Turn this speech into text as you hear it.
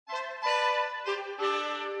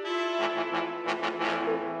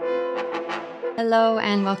Hello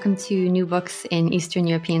and welcome to New Books in Eastern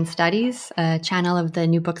European Studies, a channel of the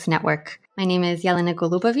New Books Network. My name is Jelena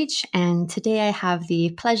Golubovic, and today I have the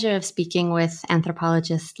pleasure of speaking with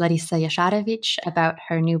anthropologist Larisa Jašarević about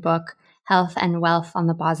her new book, Health and Wealth on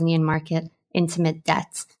the Bosnian Market, Intimate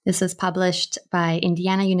Debt. This was published by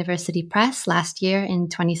Indiana University Press last year in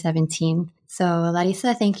 2017. So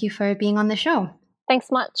Larisa, thank you for being on the show. Thanks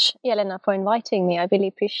much, Jelena, for inviting me. I really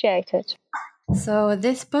appreciate it. So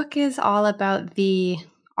this book is all about the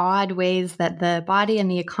odd ways that the body and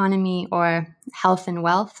the economy, or health and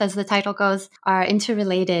wealth, as the title goes, are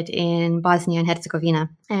interrelated in Bosnia and Herzegovina.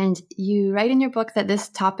 And you write in your book that this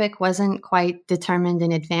topic wasn't quite determined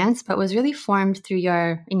in advance, but was really formed through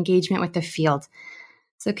your engagement with the field.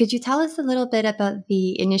 So could you tell us a little bit about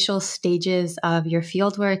the initial stages of your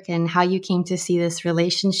fieldwork and how you came to see this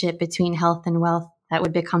relationship between health and wealth that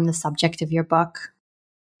would become the subject of your book?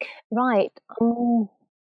 Right. So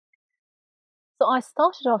I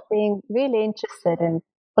started off being really interested in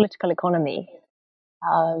political economy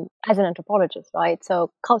as an anthropologist, right?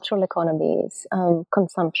 So cultural economies,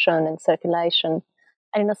 consumption and circulation.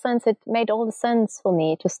 And in a sense, it made all the sense for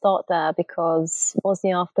me to start there because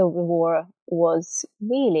Bosnia after the war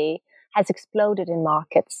has exploded in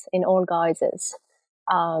markets in all guises.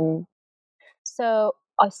 So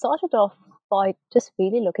I started off by just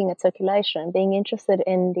really looking at circulation, being interested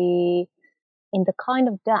in the kind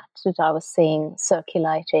of debt that I was seeing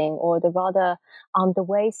circulating, or the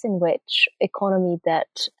ways in which economy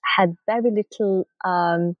debt had very little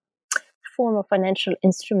form of financial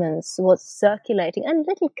instruments was circulating, and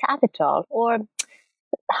little capital, or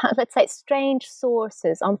let's say strange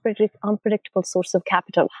sources, unpredictable source of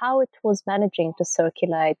capital, how it was managing to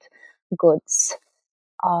circulate goods.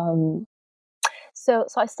 So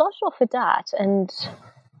I started off with that, and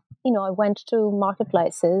I went to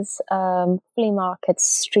marketplaces, flea markets,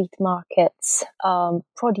 street markets,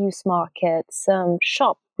 produce markets,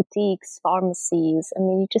 shop, boutiques, pharmacies. I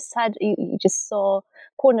mean, you just saw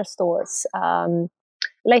corner stores,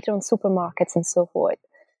 later on supermarkets and so forth.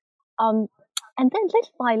 And then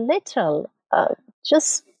little by little,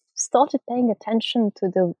 just started paying attention to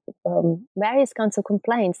the various kinds of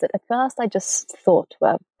complaints that at first I just thought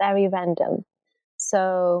were very random.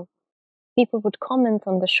 So people would comment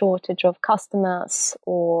on the shortage of customers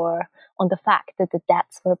or on the fact that the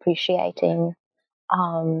debts were appreciating,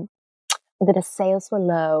 that the sales were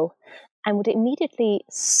low, and would immediately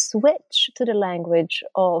switch to the language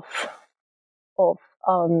of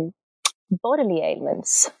bodily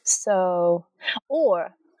ailments. So,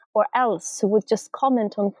 or else would just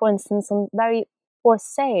comment on, for instance, on very poor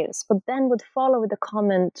sales, but then would follow with the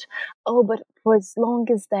comment, "Oh, but for as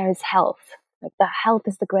long as there is health." Like the health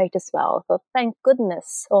is the greatest wealth. Or thank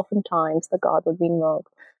goodness, oftentimes the God would be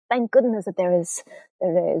invoked. Thank goodness that there is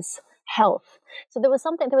health. So there was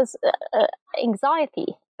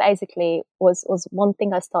anxiety. Basically, was one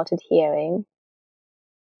thing I started hearing.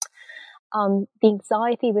 The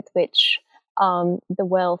anxiety with which the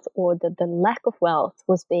wealth or the lack of wealth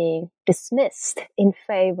was being dismissed in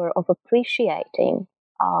favor of appreciating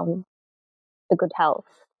the good health.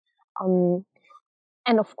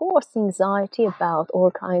 And of course, the anxiety about all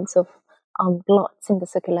kinds of gluts in the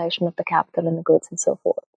circulation of the capital and the goods and so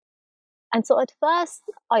forth. And so at first,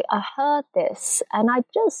 I heard this, and I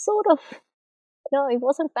just sort of, it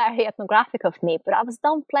wasn't very ethnographic of me, but I was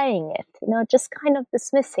downplaying it, just kind of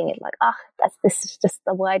dismissing it, like, this is just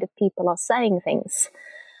the way that people are saying things.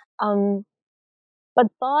 But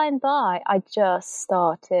by and by, I just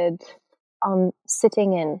started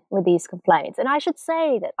sitting in with these complaints. And I should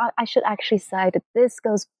say that I should actually say that this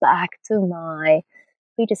goes back to my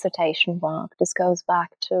pre-dissertation work. This goes back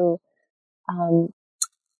to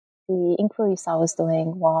the inquiries I was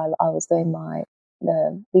doing while I was doing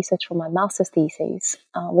the research for my master's thesis,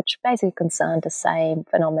 which basically concerned the same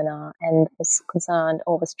phenomena and was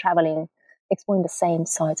traveling, exploring the same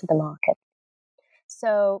sides of the market.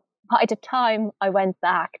 So by the time I went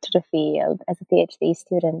back to the field as a PhD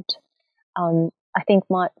student, I think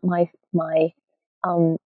my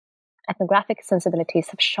ethnographic sensibilities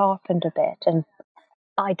have sharpened a bit, and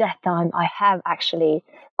by that time I have actually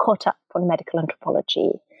caught up on medical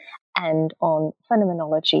anthropology and on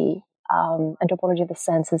phenomenology, anthropology of the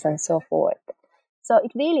senses, and so forth. So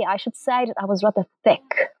it really, I should say that I was rather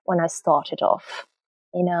thick when I started off,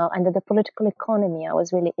 and that the political economy I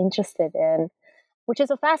was really interested in, which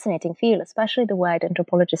is a fascinating field, especially the way the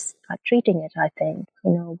anthropologists are treating it, I think.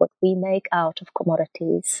 What we make out of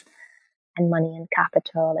commodities and money and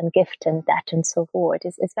capital and gift and debt and so forth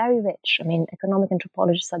is very rich. I mean, economic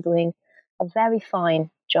anthropologists are doing a very fine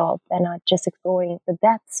job and are just exploring the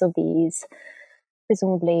depths of these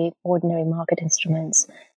presumably ordinary market instruments.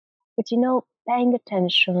 But paying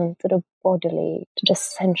attention to the bodily, to the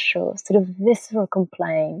sensuous, to the visceral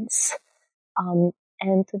complaints, and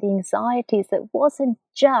to the anxieties that wasn't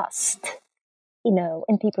just,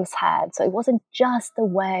 in people's heads. So it wasn't just the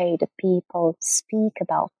way that people speak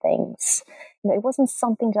about things. It wasn't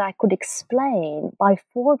something that I could explain by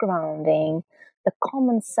foregrounding the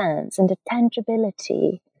common sense and the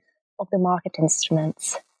tangibility of the market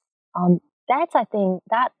instruments. That's, I think,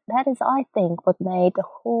 what made the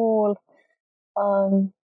whole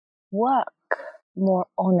work more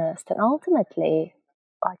honest, and ultimately,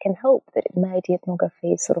 I can hope that it made the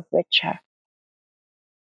ethnography sort of richer.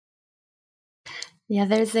 Yeah,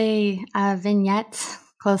 there's a vignette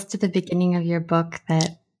close to the beginning of your book that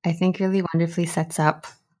I think really wonderfully sets up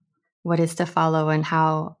what is to follow and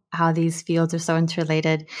how these fields are so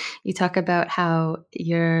interrelated. You talk about how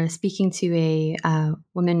you're speaking to a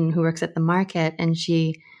woman who works at the market, and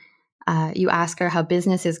you ask her how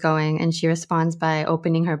business is going, and she responds by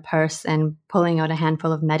opening her purse and pulling out a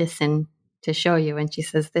handful of medicine to show you. And she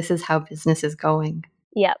says, "This is how business is going."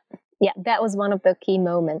 Yeah, that was one of the key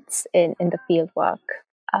moments in the field work.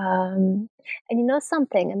 And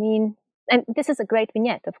something, I mean, and this is a great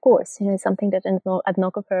vignette, of course, something that an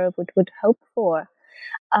ethnographer would hope for.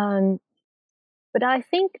 But I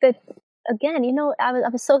think that, again, I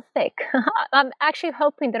was so thick. I'm actually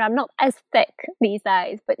hoping that I'm not as thick these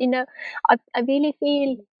days. But, I really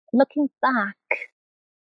feel, looking back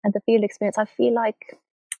at the field experience, I feel like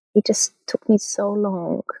it just took me so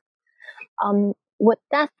long. What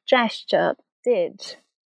that gesture did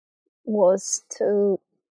was to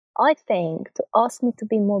ask me to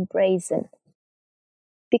be more brazen.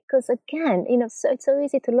 Because again, so it's so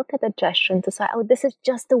easy to look at a gesture and to say, "Oh, this is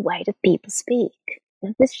just the way that people speak.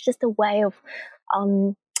 This is just a way of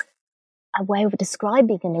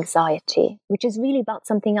describing an anxiety, which is really about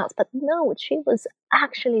something else." But no, what she was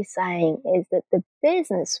actually saying is that the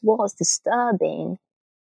business was disturbing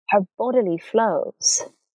her bodily flows.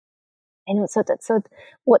 So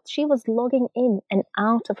what she was logging in and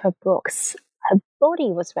out of her books, her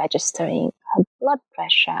body was registering her blood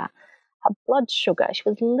pressure, her blood sugar. She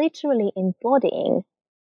was literally embodying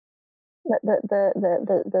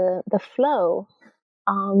the flow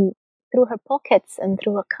through her pockets and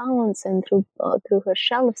through accounts and through her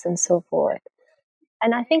shelves and so forth.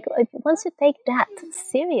 And I think once you take that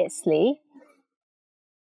seriously,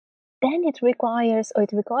 then it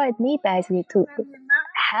required me basically to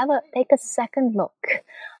take a second look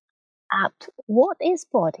at what is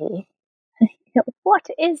body. What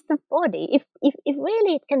is the body? If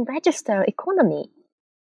really it can register economy,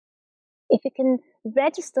 if it can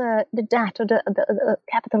register the data, the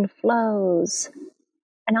capital flows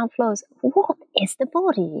and outflows, what is the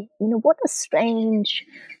body? What a strange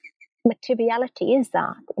materiality is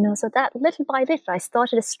that? So that little by little, I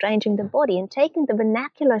started estranging the body and taking the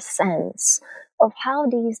vernacular sense of how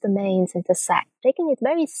these domains intersect, taking it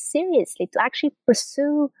very seriously to actually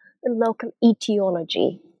pursue the local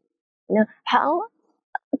etiology. How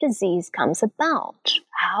disease comes about,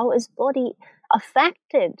 how is body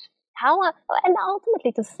affected, and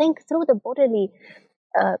ultimately to think through the bodily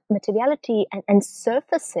materiality and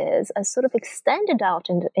surfaces as sort of extended out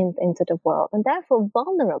into the world, and therefore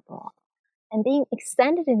vulnerable, and being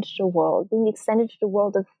extended into the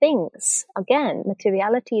world of things. Again,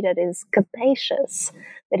 materiality that is capacious,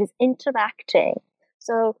 that is interacting.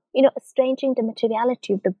 So, estranging the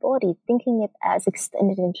materiality of the body, thinking it as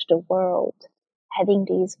extended into the world, having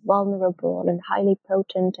these vulnerable and highly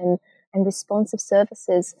potent and responsive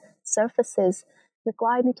surfaces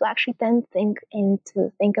required me to actually then think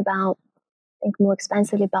more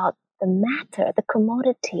expansively about the matter, the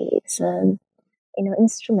commodities,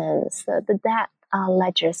 instruments, the debt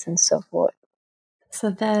ledgers, and so forth.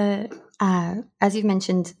 So as you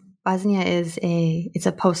mentioned, Bosnia it's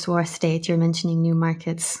a post-war state. You're mentioning new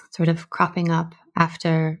markets sort of cropping up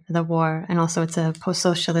after the war, and also it's a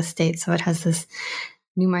post-socialist state, so it has this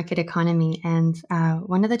new market economy. And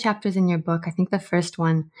one of the chapters in your book, I think the first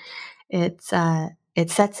one, it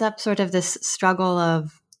sets up sort of this struggle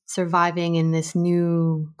of surviving in this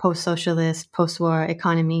new post-socialist, post-war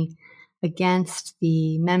economy against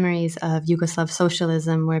the memories of Yugoslav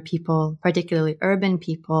socialism, where people, particularly urban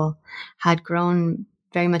people, had grown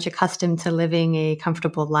very much accustomed to living a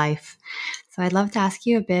comfortable life. So I'd love to ask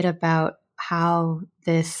you a bit about how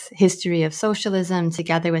this history of socialism,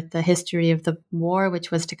 together with the history of the war,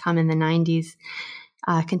 which was to come in the 90s,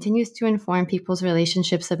 continues to inform people's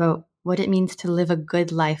relationships about what it means to live a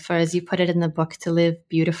good life, or as you put it in the book, to live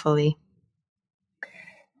beautifully.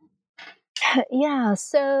 Yeah,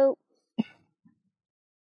 so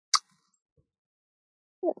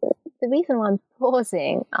the reason why I'm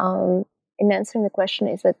pausing in answering the question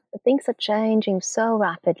is that things are changing so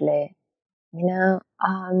rapidly. The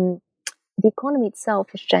economy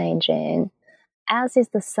itself is changing, as is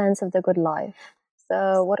the sense of the good life.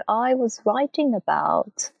 So what I was writing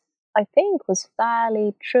about, I think, was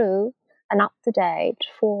fairly true and up to date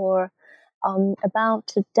for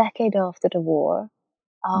about a decade after the war,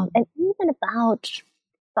 and even about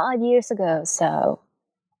 5 years ago or so.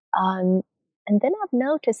 And then I've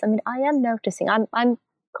noticed. I mean, I am noticing. I'm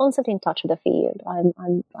constantly in touch with the field.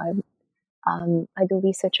 I do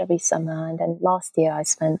research every summer, and then last year I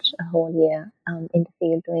spent a whole year in the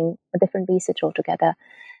field doing a different research altogether.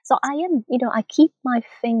 So I am, I keep my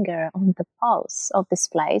finger on the pulse of this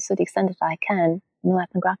place to the extent that I can,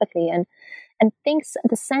 ethnographically, and things.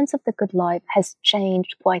 The sense of the good life has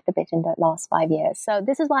changed quite a bit in the last 5 years. So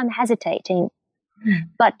this is why I'm hesitating.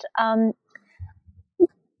 But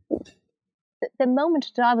the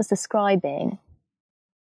moment that I was describing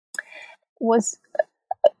was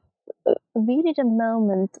really the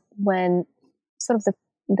moment when sort of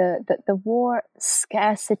the war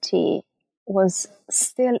scarcity was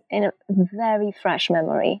still in a very fresh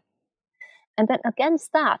memory. And then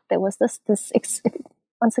against that, there was this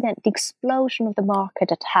once again, the explosion of the market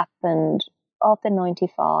that happened after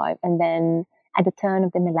 95, and then at the turn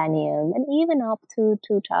of the millennium, and even up to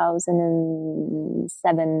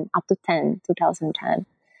 2007, up to 2010.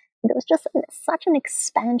 There was just such an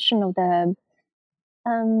expansion of the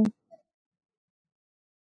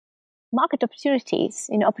market opportunities,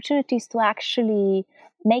 opportunities to actually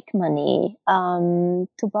make money,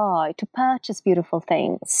 to buy, to purchase beautiful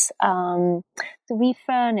things, to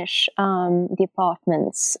refurnish the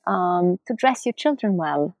apartments, to dress your children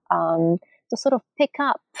well, to sort of pick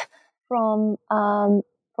up from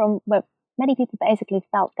where many people basically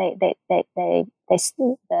felt they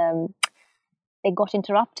got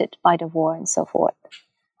interrupted by the war and so forth.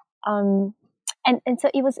 And so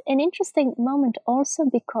it was an interesting moment also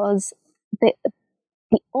because the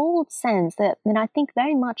old sense that, I think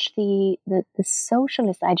very much the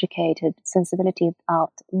socialist educated sensibility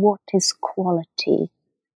about what is quality,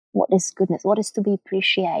 what is goodness, what is to be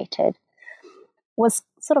appreciated, was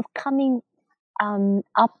sort of coming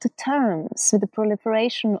up to terms with the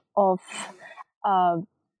proliferation of the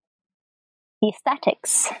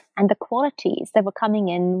aesthetics and the qualities that were coming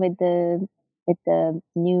in with the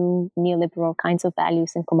new neoliberal kinds of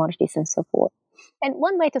values and commodities and so forth. And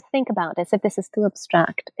one way to think about this, if this is too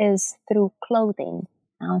abstract, is through clothing.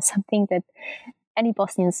 Something that any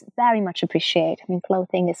Bosnians very much appreciate.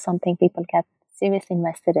 Clothing is something people get seriously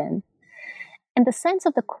invested in. And the sense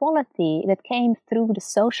of the quality that came through the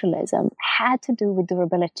socialism had to do with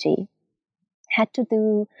durability, had to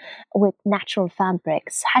do with natural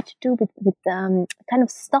fabrics, had to do with kind of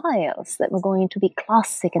styles that were going to be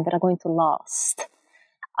classic and that are going to last.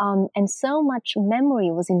 And so much memory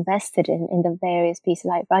was invested in the various pieces.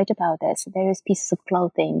 I write about this, various pieces of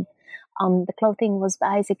clothing. The clothing was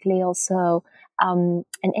basically also an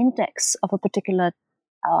index of a particular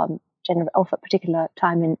of a particular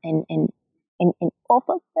time it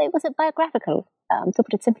was a biographical. To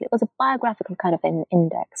put it simply, it was a biographical kind of an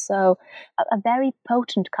index. So a very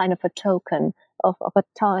potent kind of a token of a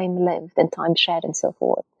time lived and time shared and so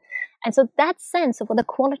forth. And so that sense of what the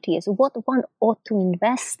quality is, what one ought to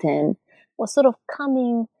invest in, was sort of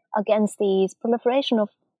coming against these proliferation of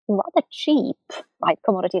rather cheap, right,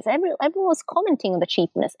 commodities. Everyone was commenting on the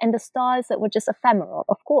cheapness and the styles that were just ephemeral.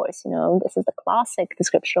 Of course, this is the classic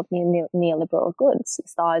description of neoliberal goods.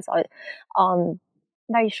 Styles are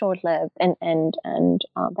very short-lived and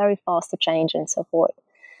very fast to change and so forth.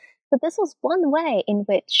 But this was one way in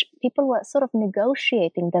which people were sort of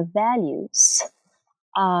negotiating the values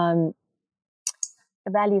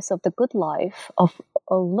of the good life, of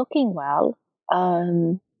looking well,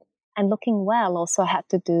 and looking well also had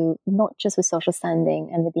to do not just with social standing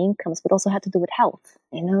and with the incomes, but also had to do with health.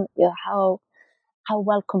 How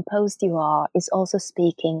well composed you are is also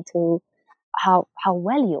speaking to how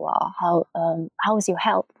well you are, how is your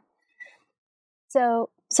health. So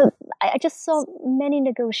I just saw many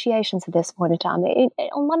negotiations at this point in time.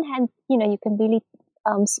 On one hand, you can really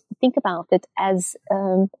think about it as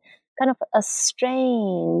kind of a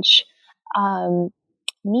strange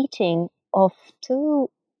meeting of two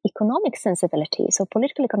economic sensibilities, or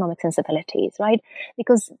political economic sensibilities, right?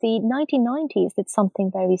 Because the 1990s did something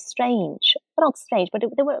very strange. Well, not strange, but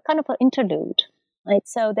they were kind of an interlude, right?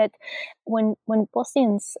 So that when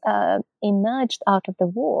Bosnians emerged out of the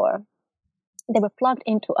war, they were plugged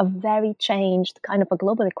into a very changed kind of a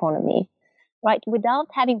global economy. right? Without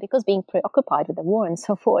having, because being preoccupied with the war and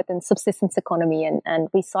so forth, and subsistence economy and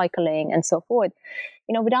recycling and so forth,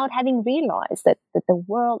 without having realized that the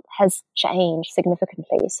world has changed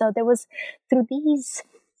significantly. So there was, through these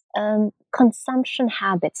consumption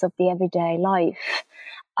habits of the everyday life,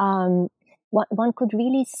 one could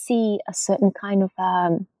really see a certain kind of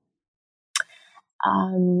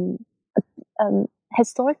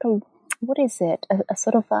historical, what is it? A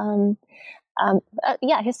sort of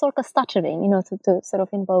historical stuttering, to sort of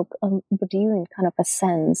invoke Bourdieu, kind of a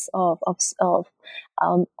sense of a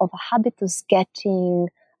habitus getting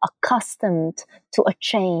accustomed to a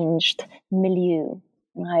changed milieu,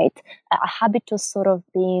 right? A habitus sort of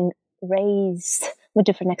being raised with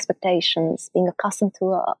different expectations, being accustomed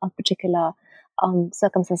to a particular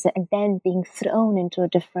circumstances, and then being thrown into a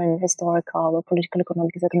different historical or political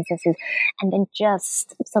economic circumstances, and then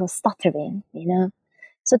just sort of stuttering,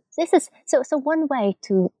 So this is so one way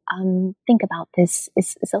to think about this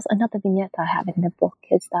is also another vignette I have in the book,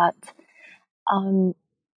 is that I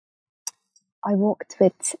walked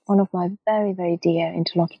with one of my very, very dear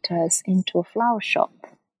interlocutors into a flower shop,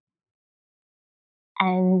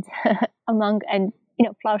 and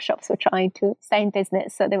flower shops were trying to stay in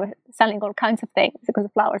business, so they were selling all kinds of things because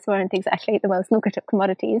flowers weren't exactly the most lucrative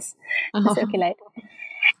commodities to circulate,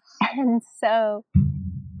 and so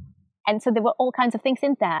there were all kinds of things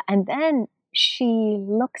in there. And then she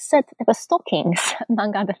looks at, there were stockings,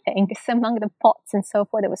 among other things, among the pots and so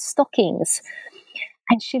forth, there were stockings.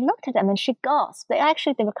 And she looked at them and she gasped.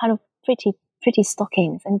 They were kind of pretty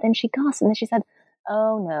stockings. And then she gasped, and then she said,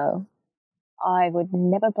 "Oh no, I would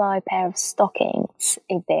never buy a pair of stockings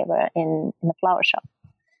if they were in a flower shop."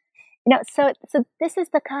 So this is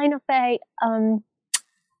the kind of a,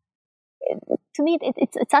 to me,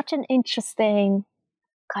 it's such an interesting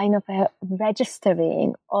kind of a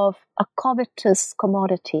registering of a covetous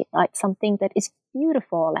commodity, right? Something that is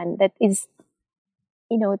beautiful and that is,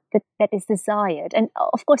 that is desired. And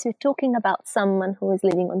of course, we're talking about someone who is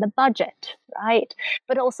living on the budget, right?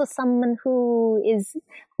 But also someone who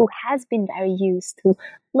has been very used to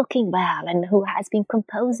looking well, and who has been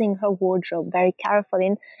composing her wardrobe very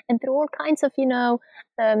carefully, and through all kinds of,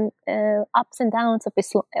 ups and downs of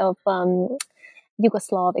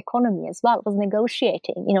Yugoslav economy as well, was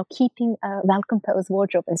negotiating, keeping a well-composed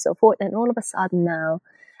wardrobe and so forth. And all of a sudden now,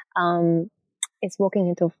 is walking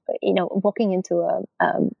into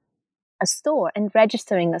a store and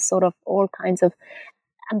registering a sort of all kinds of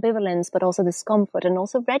ambivalence, but also discomfort, and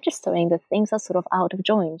also registering that things are sort of out of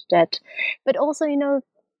joint. But also,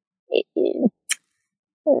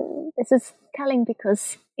 this is telling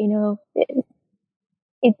because,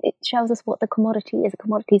 it shows us what the commodity is. The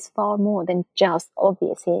commodity is far more than just,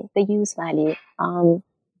 obviously, the use value.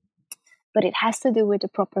 But it has to do with the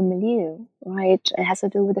proper milieu, right? It has to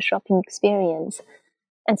do with the shopping experience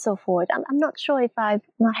and so forth. I'm not sure if had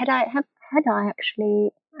I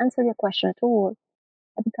actually answered your question at all.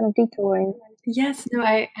 I've been kind of detouring. Yes, no,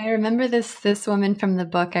 I remember this woman from the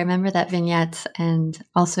book. I remember that vignette, and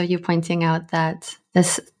also you pointing out that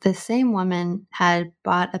this same woman had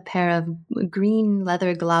bought a pair of green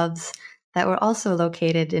leather gloves that were also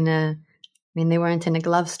located they weren't in a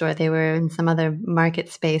glove store. They were in some other market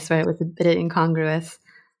space where it was a bit incongruous.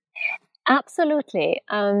 Absolutely.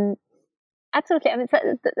 Absolutely. I mean,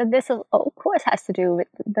 this of course has to do with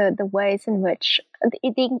the ways in which the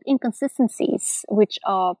inconsistencies, which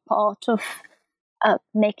are part of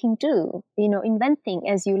making do, inventing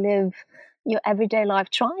as you live your everyday life,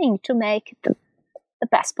 trying to make the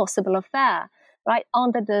best possible affair, right,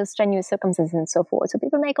 under the strenuous circumstances and so forth. So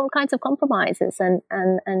people make all kinds of compromises, and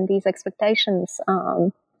these expectations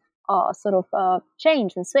are sort of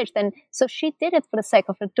changed and switched. And so she did it for the sake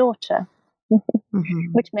of her daughter.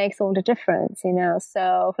 Mm-hmm. Which makes all the difference,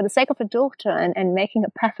 So for the sake of her daughter, and making a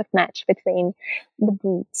perfect match between the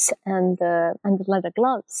boots and the leather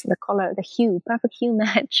gloves, the color, the hue, perfect hue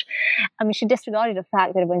match. I mean, she disregarded the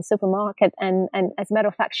fact that they were in supermarket, and as a matter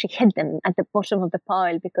of fact, she hid them at the bottom of the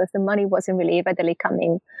pile because the money wasn't really readily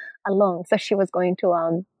coming along. So she was going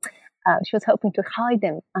to, she was hoping to hide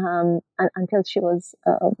them until she would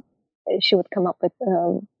come up with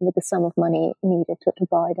the sum of money needed to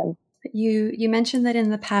buy them. You mentioned that in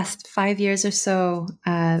the past 5 years or so,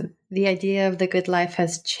 the idea of the good life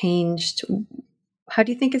has changed. How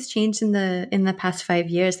do you think it's changed in the past 5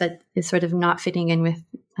 years that is sort of not fitting in with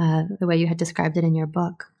the way you had described it in your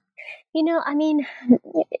book? I mean,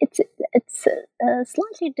 it's a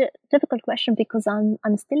slightly difficult question because I'm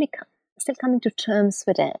still coming to terms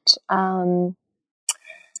with it. I'm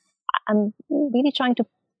really trying to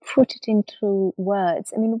put it into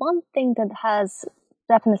words. I mean, one thing that has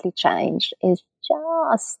definitely changed is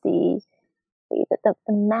just the the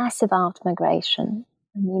massive out migration.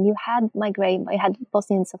 I mean, you had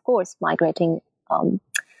Bosnians, of course, migrating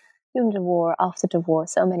during the war, after the war,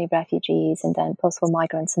 so many refugees, and then post-war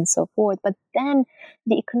migrants and so forth. But then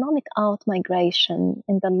the economic out migration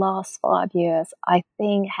in the last 5 years, I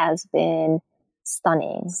think, has been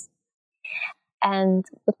stunning. And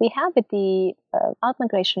what we have with the out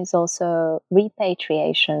migration is also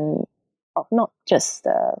repatriation of not just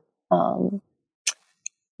the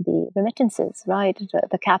remittances, right?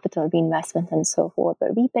 The capital, the investment, and so forth,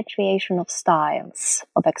 but repatriation of styles,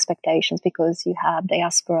 of expectations, because you have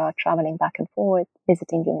diaspora traveling back and forth,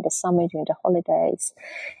 visiting during the summer, during the holidays,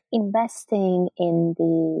 investing in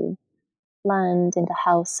the land, in the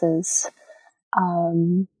houses,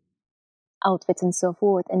 outfits, and so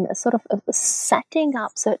forth, and sort of setting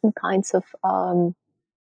up certain kinds of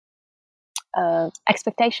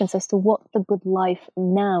expectations as to what the good life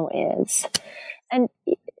now is. And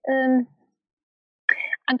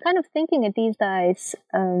I'm kind of thinking of these days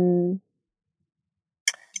through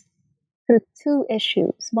two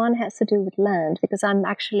issues. One has to do with land, because I'm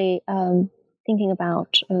actually thinking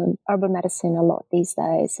about urban medicine a lot these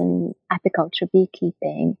days, and apiculture,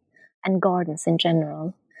 beekeeping, and gardens in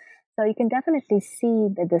general. So you can definitely see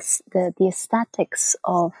that the aesthetics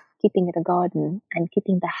of keeping it a garden and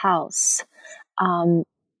keeping the house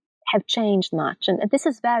have changed much. And this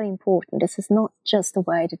is very important. This is not just the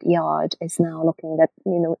way that the yard is now looking, that,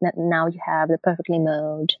 that now you have the perfectly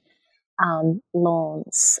mowed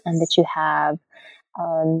lawns, and that you have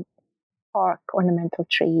park ornamental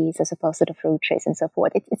trees as opposed to the fruit trees and so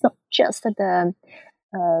forth. It's not just that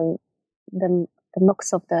the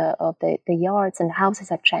looks of the yards and the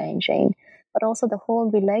houses are changing, but also the whole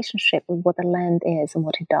relationship with what the land is and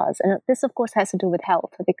what it does. And this, of course, has to do with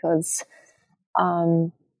health, because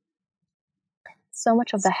so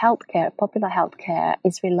much of the healthcare, popular healthcare,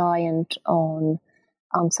 is reliant on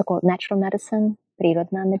so-called natural medicine,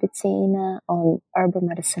 prirodna medicina, on herbal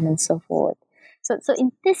medicine, and so forth. So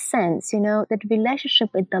in this sense, that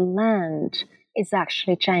relationship with the land is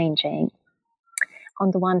actually changing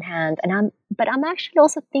on the one hand, but I'm actually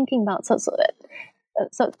also thinking about so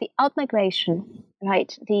the outmigration,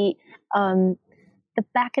 right? The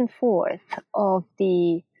back and forth of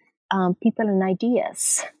the people and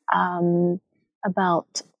ideas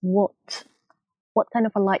about what kind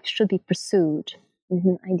of a life should be pursued,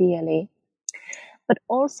 ideally, but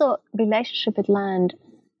also relationship with land.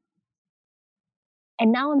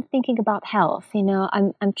 And now I'm thinking about health.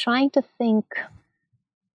 I'm trying to think.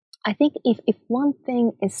 I think if one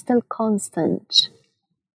thing is still constant,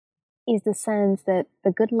 is the sense that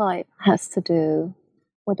the good life has to do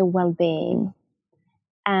with the well-being,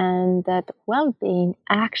 and that well-being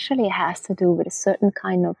actually has to do with a certain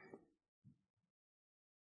kind of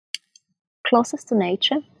closest to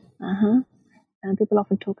nature. And people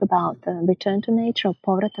often talk about return to nature, or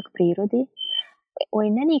povratak prirodi, or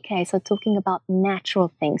in any case, are talking about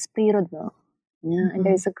natural things, prirodno. And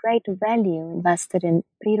there's a great value invested in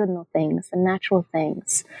prirodno things and natural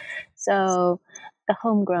things. So the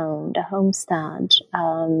homegrown, the homestead,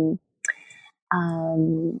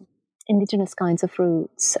 indigenous kinds of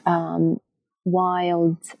fruits,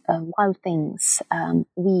 wild things,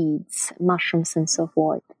 weeds, mushrooms, and so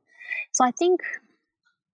forth. So I think,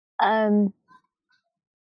 on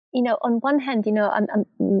one hand,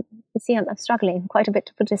 I'm struggling quite a bit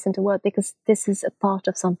to put this into words, because this is a part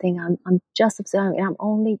of something I'm just observing, and I'm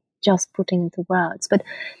only just putting into words. But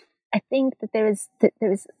I think that there is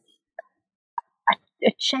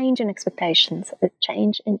a change in expectations, a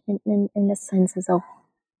change in the senses of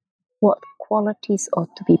what qualities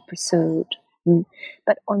ought to be pursued.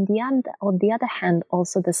 But on the other hand,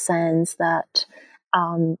 also the sense that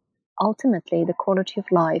ultimately the quality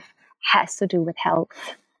of life has to do with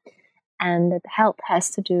health, and that health has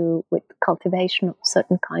to do with cultivation of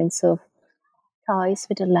certain kinds of ties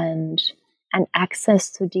with the land and access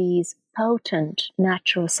to these potent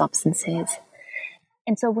natural substances.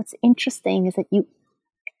 And so what's interesting is that you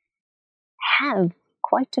have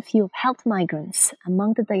quite a few of health migrants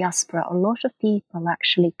among the diaspora. A lot of people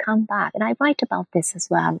actually come back, and I write about this as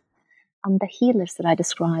well. The healers that I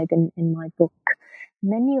describe in my book,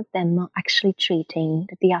 many of them are actually treating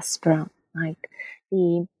the diaspora, right?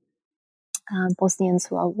 The Bosnians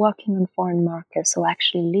who are working on foreign markets, who are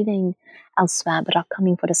actually living elsewhere but are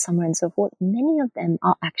coming for the summer and so forth. Many of them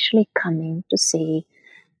are actually coming to see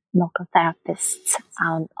local therapists,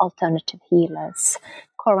 alternative healers,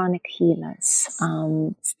 Quranic healers,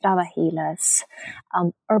 Strava healers,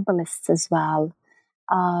 herbalists as well,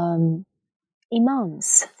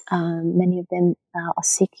 imams. Many of them are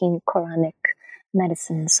seeking Quranic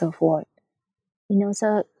medicine and so forth.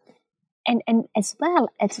 So and as well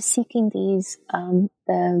as seeking these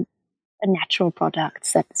the natural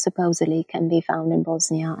products that supposedly can be found in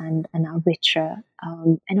Bosnia and are richer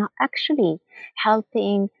and are actually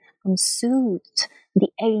helping soothe the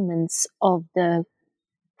ailments of the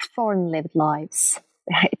foreign lived lives,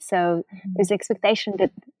 right? So there's the expectation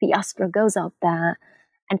that the diaspora goes out there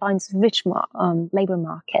and finds rich labor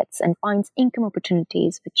markets and finds income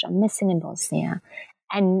opportunities which are missing in Bosnia.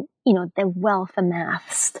 And, their wealth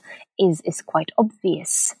amassed is quite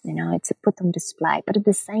obvious. It's put on display. But at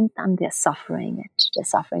the same time, they're suffering it. They're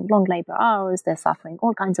suffering long labor hours. They're suffering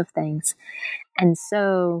all kinds of things. And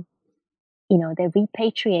so, they're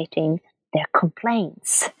repatriating their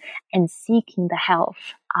complaints and seeking the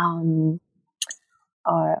health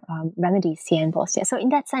or remedies here in Bosnia. So in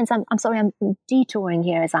that sense, I'm sorry, I'm detouring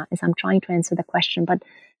here as I'm trying to answer the question, but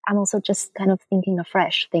I'm also just kind of thinking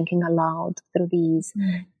afresh, thinking aloud through these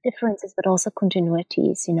differences, but also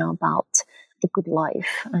continuities, about the good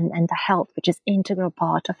life and the health, which is integral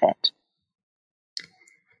part of it.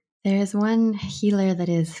 There's one healer that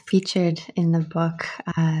is featured in the book,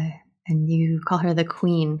 and you call her the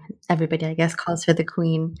Queen. Everybody, I guess, calls her the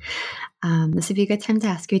Queen. This would be a good time to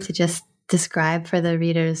ask you to just describe for the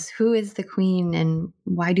readers, who is the Queen and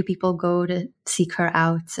why do people go to seek her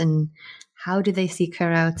out and how do they seek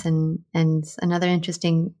her out? And another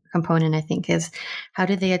interesting component, I think, is how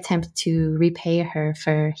do they attempt to repay her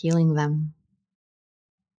for healing them?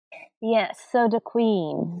 Yes, so the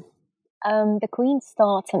Queen. The Queen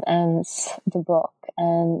starts and ends the book,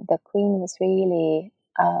 and the Queen was really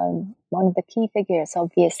one of the key figures,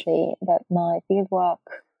 obviously, that my fieldwork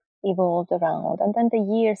evolved around. And then the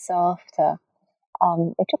years after,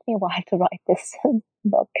 it took me a while to write this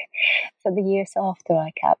book. So the years after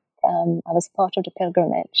I was part of the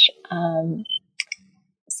pilgrimage,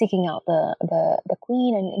 seeking out the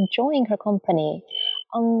Queen and enjoying her company.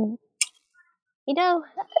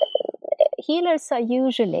 Healers are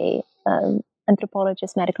usually,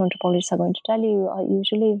 anthropologists, medical anthropologists are going to tell you, are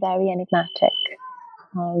usually very enigmatic,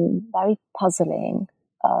 very puzzling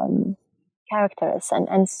characters,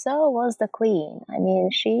 and so was the Queen. I mean,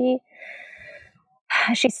 she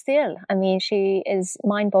is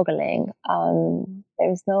mind-boggling.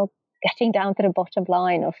 There is no getting down to the bottom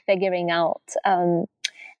line or figuring out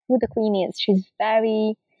who the Queen is. She's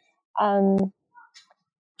very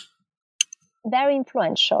very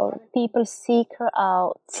influential. People seek her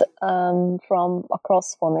out from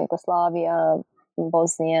across former Yugoslavia,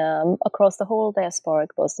 Bosnia, across the whole diasporic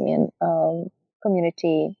Bosnian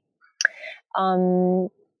community.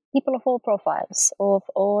 People of all profiles, of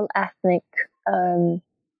all ethnic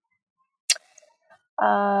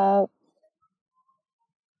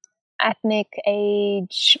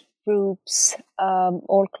age groups,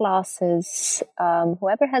 all classes,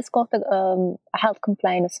 whoever has got a health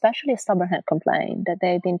complaint, especially a stubborn health complaint that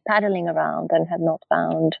they've been paddling around and have not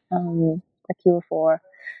found a cure for,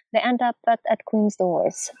 they end up at Queen's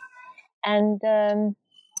doors. And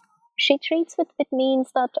she treats with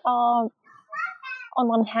means that are, on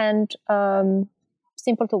one hand,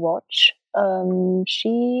 simple to watch.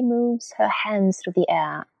 She moves her hands through the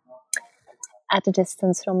air at a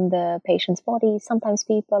distance from the patient's body. Sometimes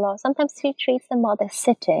she treats them while they're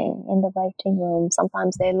sitting in the waiting room.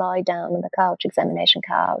 Sometimes they lie down on the examination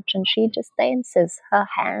couch, and she just dances her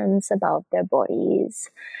hands about their bodies.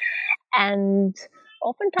 And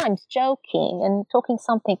oftentimes joking and talking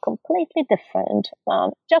something completely different,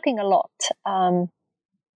 joking a lot,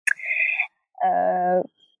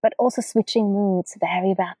 but also switching moods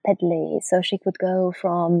very rapidly. So she could go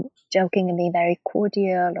from joking and being very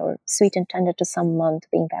cordial or sweet and tender to someone to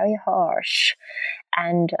being very harsh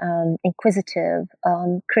and inquisitive,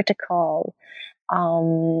 critical,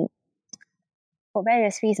 for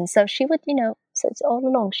various reasons. So she would, so it's all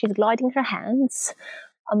along, she's gliding her hands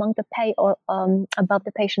among above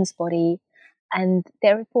the patient's body, and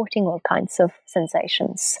they're reporting all kinds of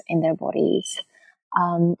sensations in their bodies.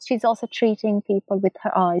 She's also treating people with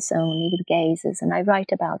her eyes only, with gazes, and I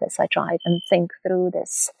write about this. I try and think through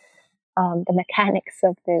this, the mechanics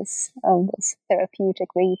of this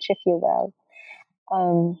therapeutic reach, if you will.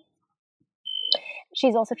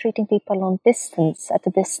 She's also treating people at a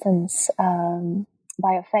distance,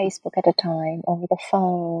 via Facebook at a time, over the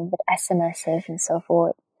phone, with SMSs and so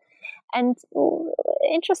forth. And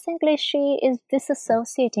interestingly, she is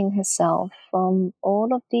disassociating herself from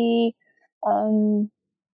all of the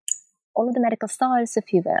medical styles,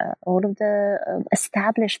 if you will, all of the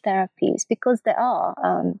established therapies, because there are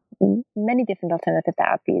many different alternative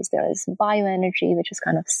therapies. There is bioenergy, which is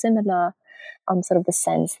kind of similar, sort of the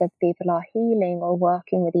sense that people are healing or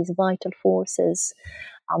working with these vital forces,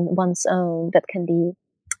 one's own, that can be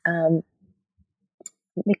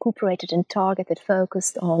recuperated and targeted,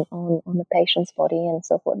 focused on the patient's body and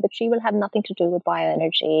so forth. But she will have nothing to do with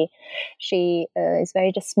bioenergy. She is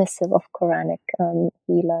very dismissive of Quranic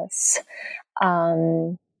healers.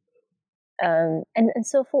 And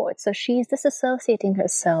so forth. So she's disassociating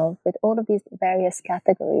herself with all of these various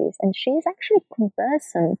categories, and she's actually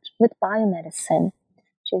conversant with biomedicine.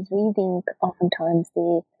 She's reading oftentimes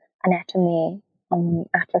the anatomy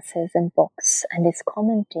atlases and books, and is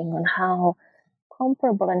commenting on how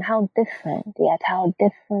comparable and how different, yet how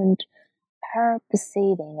different her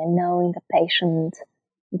perceiving and knowing the patient's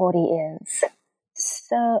body is.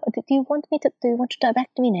 So, do you want to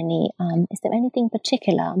direct me in any? Is there anything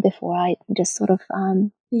particular before I just sort of?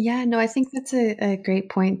 Yeah, no, I think that's a great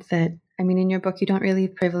point. That, I mean, in your book, you don't really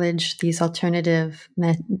privilege these alternative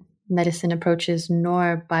medicine approaches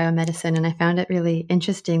nor biomedicine, and I found it really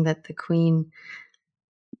interesting that the Queen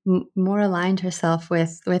more aligned herself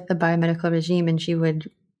with the biomedical regime, and she would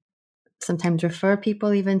sometimes refer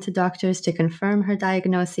people even to doctors to confirm her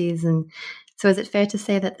diagnoses. And so is it fair to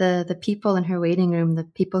say that the people in her waiting room, the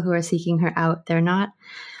people who are seeking her out, they're not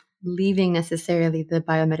leaving necessarily the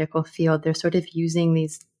biomedical field? They're sort of using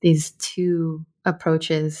these two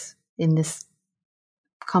approaches in this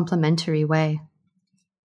complementary way.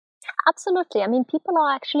 Absolutely. I mean, people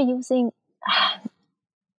are actually using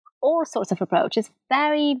all sorts of approaches.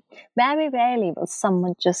 Very, very rarely will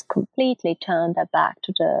someone just completely turn their back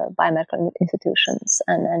to the biomedical institutions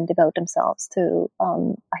and devote themselves to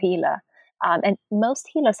a healer. And most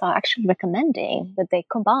healers are actually recommending that they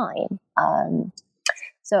combine.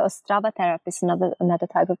 So Ostrava therapist, another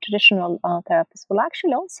type of traditional therapist, will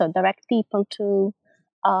actually also direct people to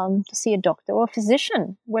see a doctor, or a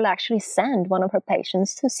physician will actually send one of her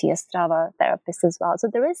patients to see a Ostrava therapist as well. So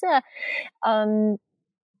there is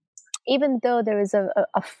even though there is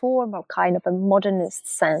a formal kind of a modernist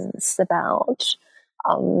sense about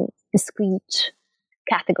discrete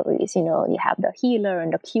categories, you have the healer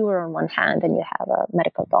and the curer on one hand, and you have a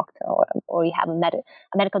medical doctor, or you have a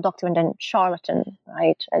medical doctor and then charlatan,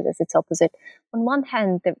 right, as its opposite. On one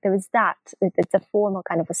hand, there is that. It's a formal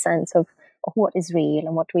kind of a sense of what is real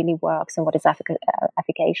and what really works and what is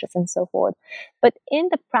efficacious and so forth. But in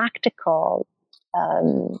the practical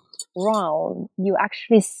realm, you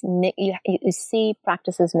actually you see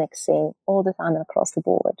practices mixing all the time and across the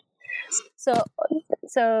board. So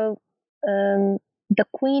the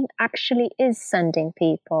Queen actually is sending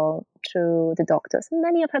people to the doctors.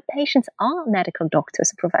 Many of her patients are medical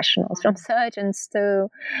doctors, professionals, from surgeons to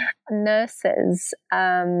nurses.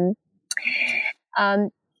 And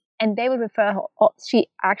they will refer her. She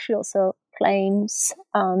actually also claims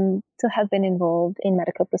to have been involved in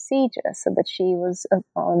medical procedures, so that she was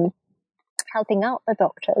helping out the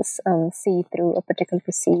doctors see through a particular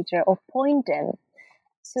procedure, or point them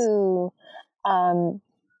to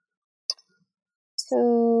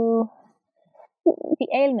the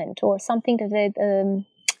ailment or something that the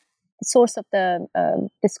source of the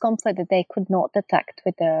discomfort that they could not detect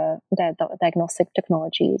with the diagnostic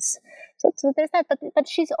technologies. So there's that, but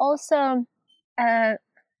she's also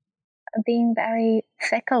being very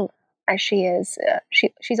fickle as she is.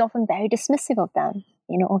 She's often very dismissive of them,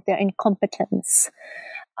 of their incompetence,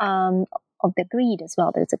 of their greed as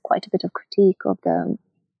well. There's quite a bit of critique of the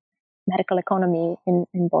medical economy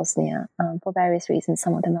in Bosnia for various reasons.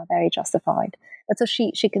 Some of them are very justified. But so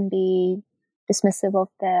she can be dismissive of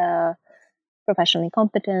their professional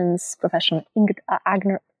incompetence, professional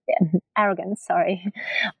arrogance,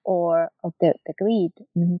 or of the greed,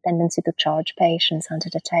 tendency to charge patients under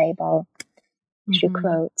the table, issue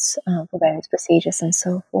quotes for various procedures and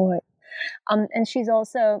so forth. And she's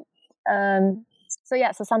also,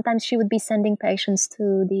 so sometimes she would be sending patients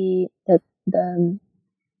to the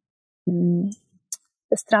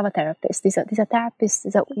Strava therapists. These are therapists.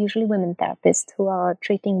 These are usually women therapists who are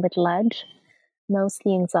treating with lead,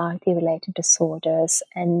 mostly anxiety-related disorders,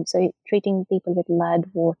 and so treating people with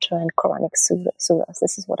lead, water, and Quranic surahs.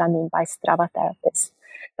 This is what I mean by Strava therapists.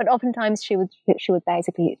 But oftentimes she would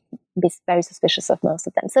basically be very suspicious of most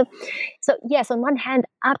of them. So yes, on one hand,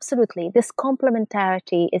 absolutely, this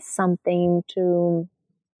complementarity is something to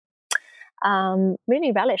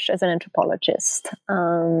really relish as an anthropologist.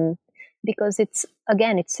 Because it's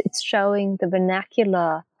showing the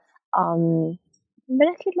vernacular kind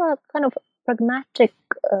of pragmatic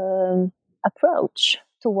approach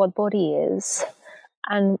to what body is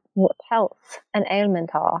and what health and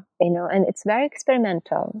ailment are, and it's very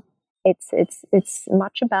experimental. It's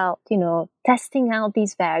much about testing out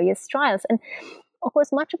these various trials, and of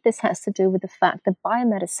course much of this has to do with the fact that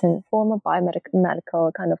biomedicine, former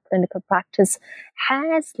biomedical kind of clinical practice,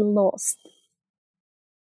 has lost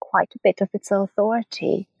quite a bit of its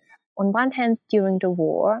authority. On one hand, during the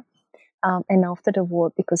war, and after the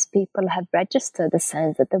war, because people have registered the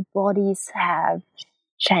sense that the bodies have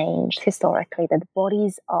changed historically, that the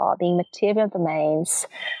bodies are being material domains,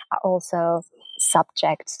 are also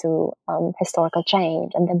subject to historical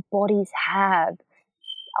change, and the bodies have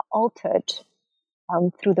altered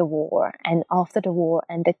through the war and after the war,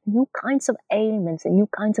 and that new kinds of ailments and new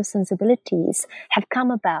kinds of sensibilities have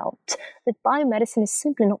come about that biomedicine is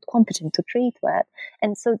simply not competent to treat with.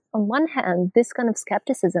 And so on one hand, this kind of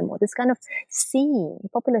skepticism or this kind of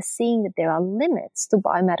popular seeing that there are limits to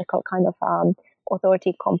biomedical kind of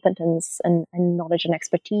authority, competence and knowledge and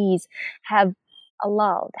expertise have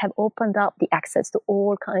opened up the access to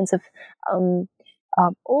all kinds of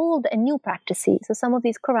old and new practices. So some of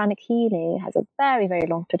these Quranic healing has a very, very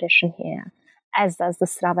long tradition here, as does the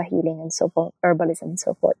Srava healing and so forth, herbalism and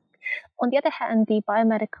so forth. On the other hand, the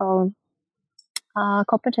biomedical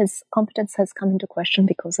competence has come into question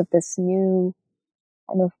because of this new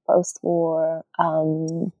kind of post-war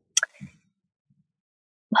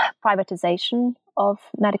privatization of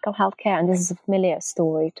medical healthcare. And this is a familiar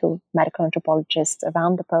story to medical anthropologists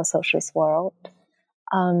around the post-socialist world.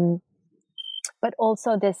 But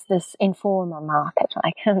also this informal market,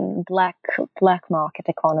 like black market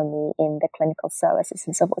economy in the clinical services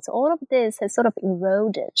and so forth. So all of this has sort of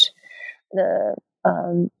eroded the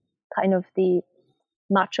kind of the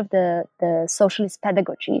much of the socialist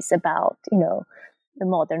pedagogies about the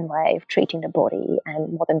modern way of treating the body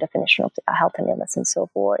and modern definition of health and illness and so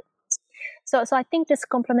forth. So I think this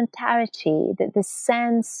complementarity, the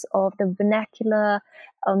sense of the vernacular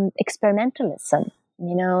experimentalism,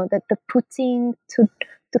 that the putting to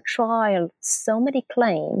trial so many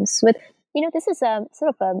claims with, this is a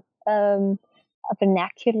sort of a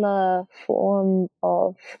vernacular form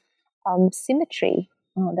of symmetry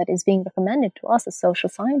that is being recommended to us as social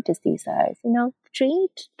scientists these days.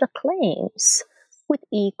 Treat the claims with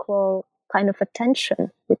equal kind of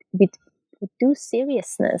attention, with due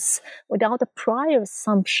seriousness, without a prior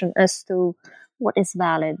assumption as to what is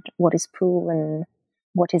valid, what is proven,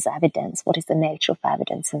 what is evidence, what is the nature of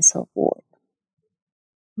evidence, and so forth.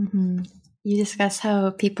 Mm-hmm. You discuss how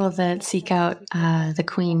people that seek out the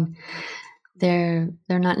Queen, they're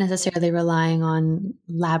not necessarily relying on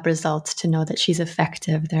lab results to know that she's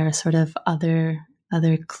effective. There are sort of other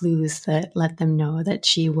clues that let them know that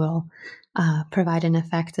she will provide an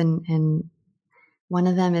effect, and one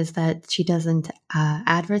of them is that she doesn't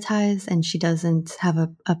advertise and she doesn't have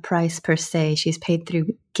a price per se. She's paid through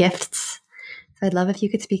gifts. I'd love if you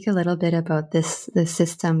could speak a little bit about this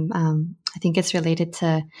system. I think it's related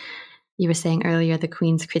to, you were saying earlier, the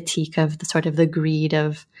Queen's critique of the greed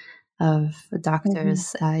of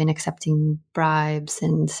doctors in accepting bribes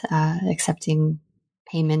and accepting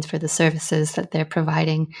payment for the services that they're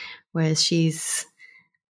providing, whereas she's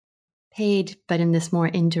paid, but in this more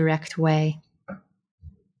indirect way.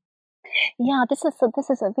 Yeah, this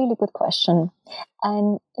is a really good question,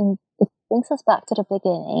 and it brings us back to the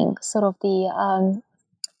beginning, sort of the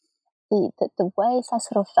ways I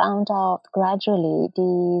sort of found out gradually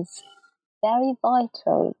these very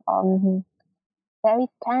vital, very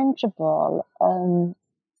tangible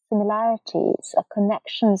similarities,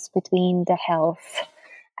 connections between the health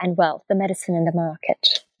and wealth, the medicine and the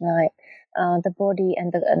market, right? The body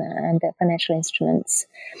and the financial instruments,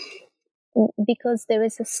 because there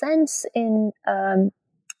is a sense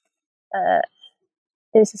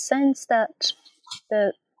that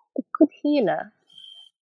the good healer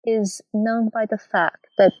is known by the fact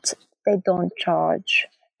that they don't charge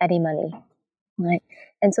any money, right?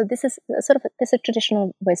 And so this is a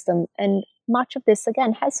traditional wisdom, and much of this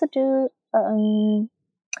again has to do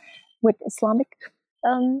with Islamic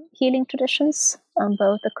healing traditions,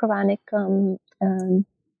 both the Quranic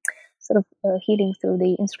healing through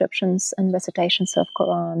the inscriptions and recitations of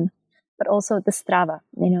Quran, but also the Strava,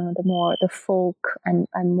 the folk and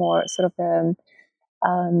more sort of the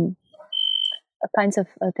kinds of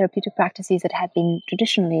therapeutic practices that have been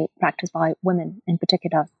traditionally practiced by women in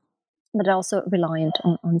particular, but are also reliant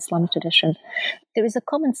on Islamic tradition. There is a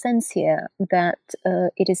common sense here that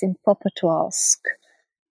it is improper to ask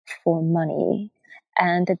for money,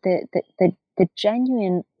 and that the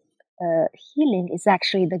genuine healing is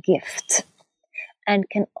actually the gift and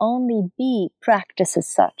can only be practiced as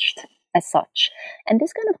such. And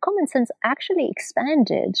this kind of common sense actually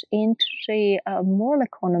expanded into the moral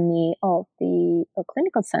economy of the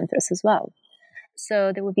clinical centers as well.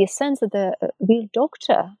 So there would be a sense that the real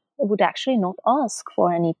doctor would actually not ask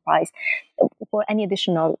for any price, for any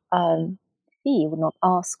additional fee, would not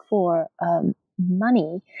ask for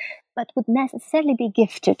money, but would necessarily be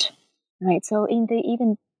gifted, right? So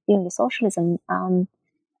even during the socialism,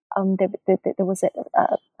 there was a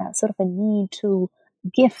sort of a need to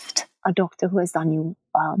gift a doctor who has done you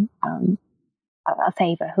a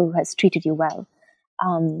favor, who has treated you well.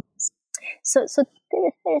 So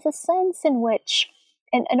there's a sense in which,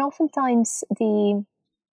 and oftentimes the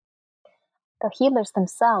healers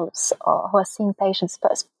themselves, who are seeing patients,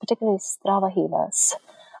 particularly Strava healers,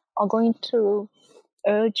 are going to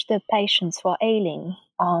urge the patients who are ailing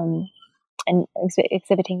and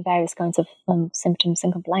exhibiting various kinds of symptoms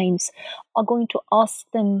and complaints, are going to ask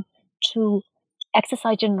them to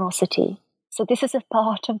exercise generosity. So this is a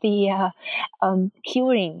part of the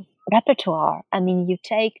curing repertoire. I mean, you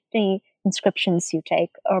take the inscriptions, you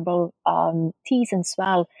take herbal teas as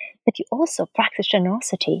well, but you also practice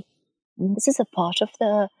generosity. And this is a part of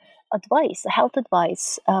the advice, the health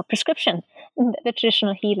advice, prescription that the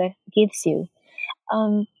traditional healer gives you.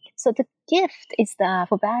 So the gift is there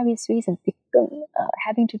for various reasons,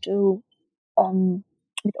 having to do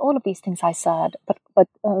with all of these things I said, but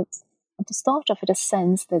to start off with a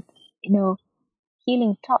sense that,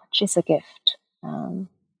 healing touch is a gift.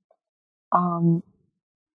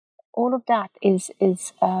 All of that is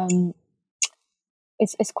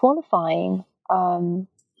qualifying,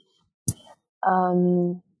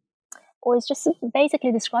 or it's just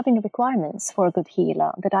basically describing the requirements for a good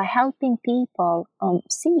healer that are helping people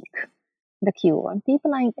seek the cure. And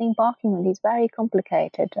people are embarking on these very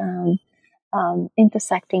complicated,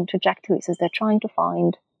 intersecting trajectories as they're trying to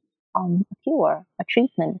find a cure, a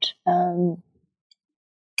treatment.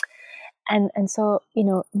 And so,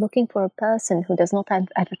 looking for a person who does not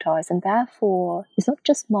advertise and therefore is not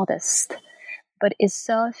just modest, but is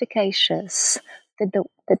so efficacious that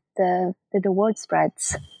the word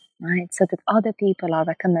spreads, right? So that other people are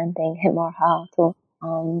recommending him or her to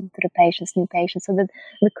the patients, new patients. So that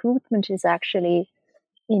recruitment is actually,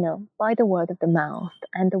 by the word of the mouth.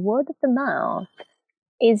 And the word of the mouth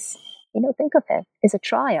is, think of it, is a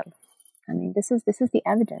trial. I mean, this is the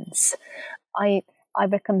evidence. I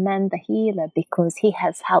recommend the healer because he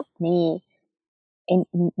has helped me in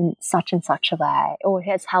such and such a way, or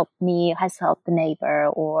has helped the neighbor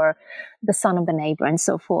or the son of the neighbor, and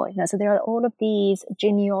so forth. So there are all of these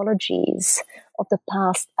genealogies of the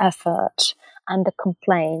past effort and the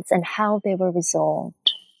complaints and how they were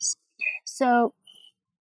resolved. So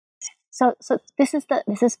this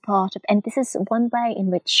is part of, and this is one way in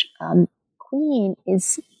which Queen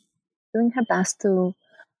is doing her best to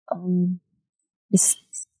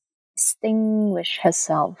distinguish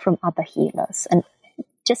herself from other healers. And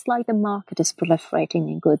just like the market is proliferating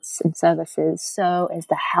in goods and services, so is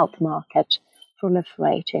the health market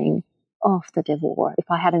proliferating after the war.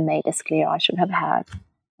 If I hadn't made this clear, I should have had.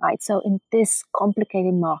 Right? So in this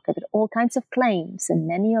complicated market with all kinds of claims, and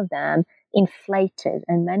many of them inflated,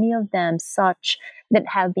 and many of them such that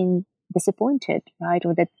have been disappointed, right?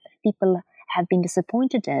 Or that people have been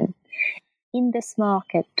disappointed in this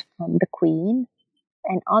market, the Queen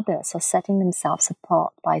and others are setting themselves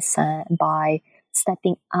apart by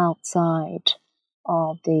stepping outside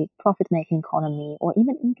of the profit-making economy or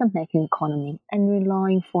even income-making economy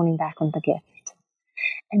and falling back on the gift.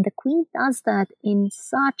 And the Queen does that in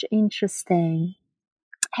such interesting...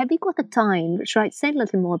 Have you got the time? Should I say a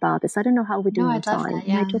little more about this? I don't know how we're doing on time. That,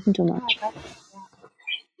 yeah. Am I talking too much?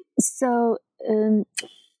 So...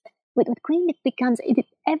 with Queen, it becomes...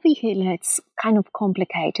 every healer, it's kind of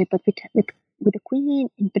complicated, but with the Queen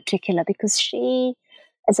in particular, because she,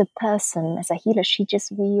 as a person, as a healer, she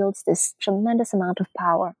just wields this tremendous amount of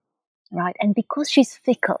power, right? And because she's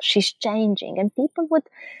fickle, she's changing, and people would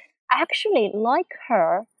actually like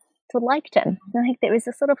her to like them. Like there is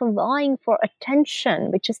a sort of a vying for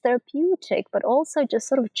attention, which is therapeutic, but also just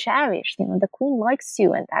sort of cherished. The Queen likes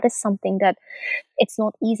you, and that is something that it's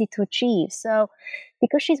not easy to achieve. So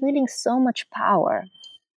because she's wielding so much power,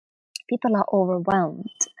 people are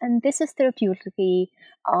overwhelmed. And this is therapeutically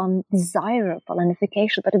desirable and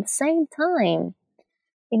efficacious, but at the same time,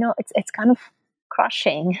 it's kind of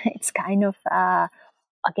crushing. It's kind of,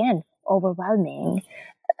 again, overwhelming.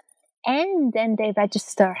 And then they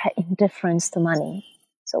register her indifference to money.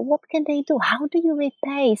 So what can they do? How do you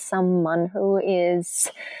repay someone who is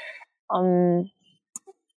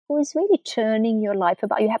really turning your life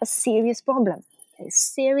about? You have a serious problem, is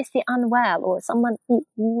seriously unwell, or someone you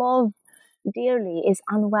love dearly is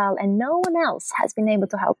unwell and no one else has been able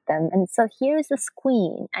to help them. And so here is this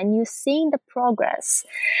Queen, and you've seen the progress,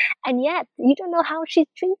 and yet you don't know how she's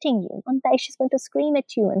treating you. One day she's going to scream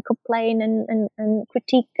at you and complain and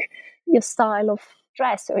critique your style of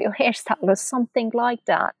dress or your hairstyle or something like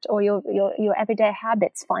that, or your everyday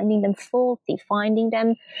habits, finding them faulty, finding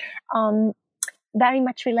them very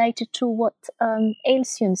much related to what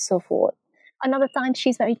ails you and so forth. Another time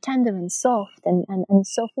she's very tender and soft and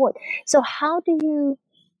so forth. So how do you,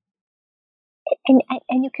 and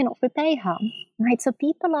you cannot repay her, right? So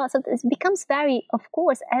people are, so it becomes very, of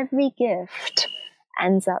course, every gift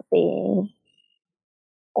ends up being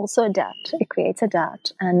also a debt. It creates a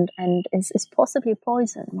debt and is possibly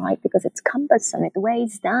poison, right? Because it's cumbersome, it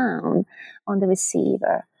weighs down on the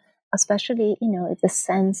receiver, especially, if the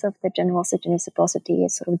sense of the generosity and reciprocity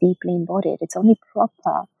is sort of deeply embodied. It's only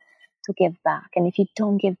proper to give back. And if you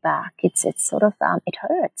don't give back, it's sort of, it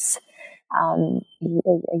hurts.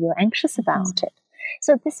 You're anxious about it.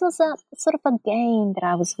 So this was a sort of a game that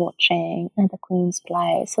I was watching at the Queen's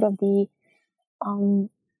Play, sort of the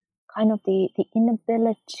kind of the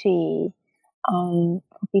inability for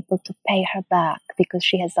people to pay her back because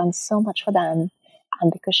she has done so much for them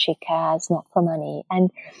and because she cares not for money. And,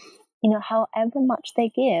 however much they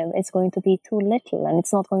give, it's going to be too little and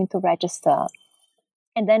it's not going to register.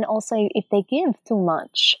 And then also, if they give too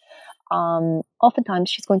much, oftentimes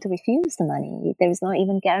she's going to refuse the money. There is not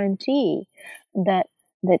even guarantee that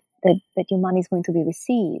your money is going to be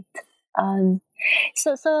received.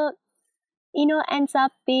 So ends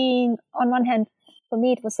up being, on one hand, for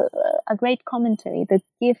me, it was a great commentary. The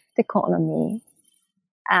gift economy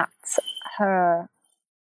at her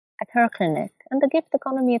clinic and the gift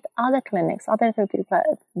economy at other clinics, other therapeutic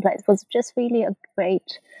places was just really a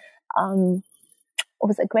great.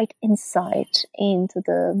 Was a great insight into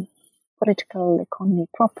the political economy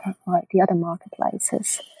proper, right? The other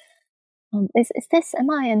marketplaces. Am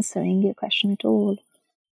I answering your question at all?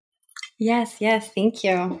 Yes, thank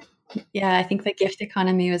you. Yeah, I think the gift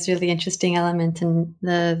economy was a really interesting element, and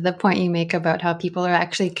the point you make about how people are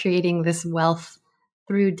actually creating this wealth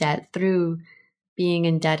through debt, through being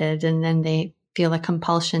indebted, and then they feel a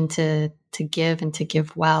compulsion to give and to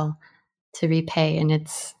give well, to repay, and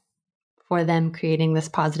it's for them creating this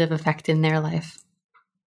positive effect in their life.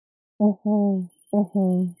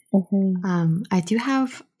 I do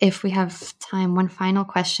have, if we have time, one final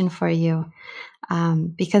question for you,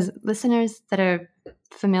 because listeners that are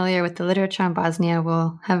familiar with the literature on Bosnia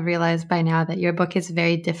will have realized by now that your book is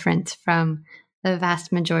very different from the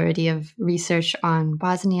vast majority of research on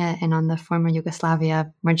Bosnia and on the former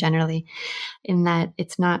Yugoslavia more generally, in that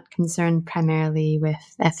it's not concerned primarily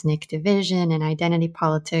with ethnic division and identity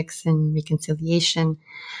politics and reconciliation.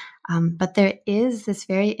 But there is this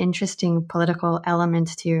very interesting political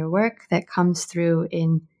element to your work that comes through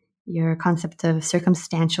in your concept of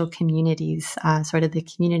circumstantial communities, sort of the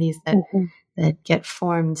communities that get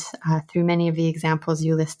formed through many of the examples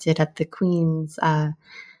you listed at the Queen's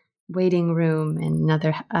waiting room and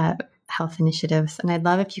other health initiatives. And I'd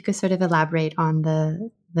love if you could sort of elaborate on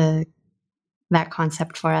that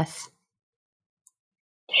concept for us.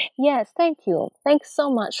 Yes, thank you. Thanks so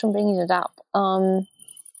much for bringing it up.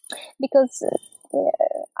 Because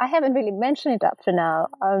I haven't really mentioned it up to now,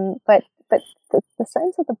 but the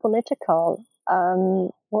sense of the political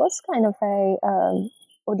was kind of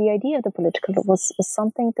or the idea of the political was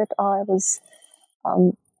something that I was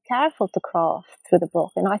careful to craft through the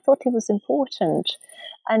book, and I thought it was important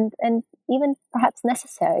and even perhaps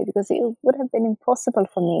necessary, because it would have been impossible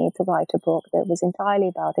for me to write a book that was entirely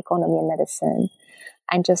about economy and medicine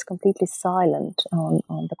and just completely silent on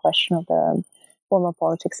the question of the former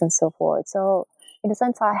politics and so forth. So in a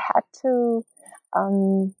sense, I had to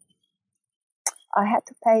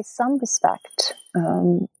pay some respect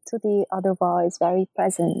to the otherwise very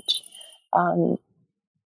present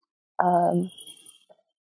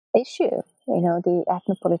issue, the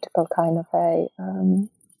ethnopolitical kind of a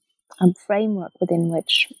framework within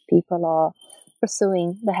which people are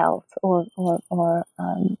pursuing the health or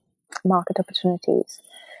market opportunities.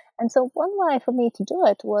 And so one way for me to do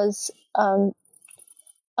it was,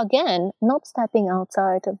 again, not stepping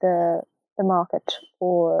outside of the market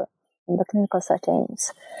or the clinical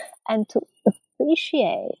settings, and to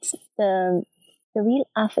appreciate the real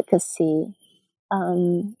efficacy,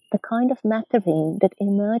 the kind of mattering that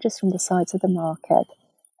emerges from the sides of the market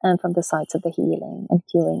and from the sides of the healing and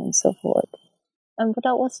curing and so forth. And what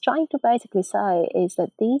I was trying to basically say is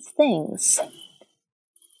that these things,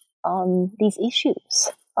 these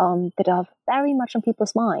issues that are very much on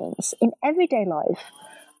people's minds in everyday life,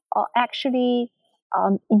 are actually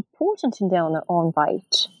important in their own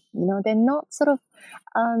right. They're not sort of,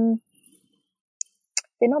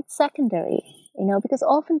 they're not secondary, because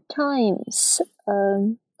oftentimes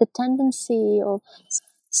the tendency of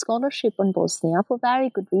scholarship on Bosnia, for very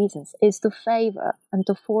good reasons, is to favor and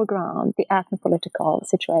to foreground the ethnopolitical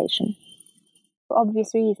situation, for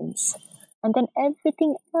obvious reasons. And then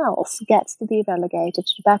everything else gets to be relegated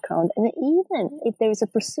to the background. And even if there is a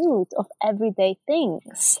pursuit of everyday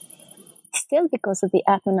things, still because of the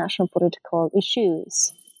ethno-national political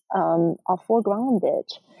issues are foregrounded,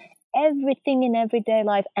 everything in everyday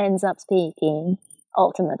life ends up speaking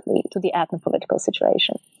ultimately to the ethno-political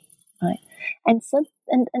situation. Right? And so,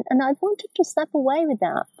 and I wanted to step away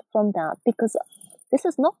from that, because this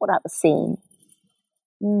is not what I was seeing.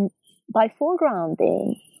 By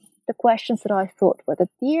foregrounding the questions that I thought were the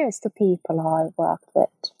dearest to people I worked with,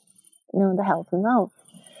 the health and wealth,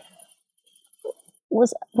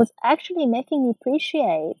 was actually making me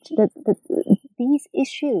appreciate that these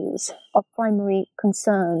issues are primary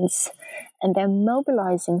concerns, and they're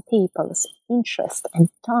mobilizing people's interest and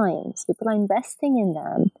times. People are investing in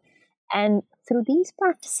them. And through these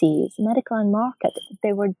practices, medical and market,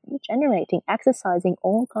 they were exercising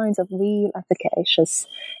all kinds of real efficacious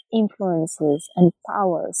influences and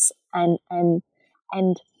powers. And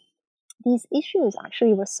these issues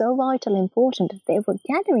actually were so vital, important, that they were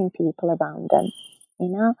gathering people around them,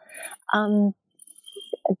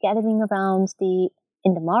 gathering around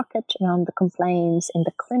in the market, around the complaints, in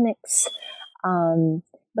the clinics,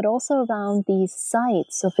 but also around these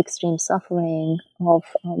sites of extreme suffering, of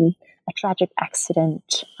a tragic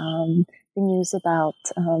accident, the news about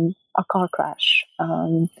a car crash,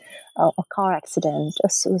 a car accident, a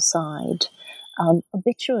suicide,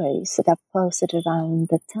 obituaries that are posted around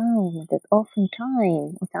the town, that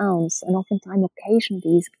oftentimes occasion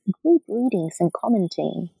these group readings and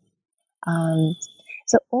commenting.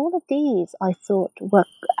 So all of these, I thought, were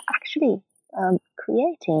actually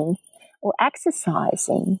creating or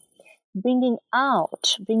exercising, bringing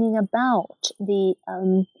about the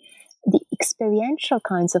experiential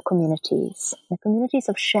kinds of communities, the communities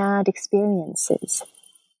of shared experiences,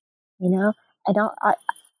 And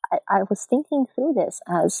I was thinking through this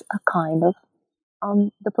as a kind of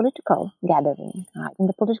the political gathering, right, and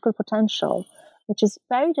the political potential, which is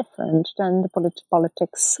very different than the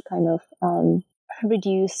politics kind of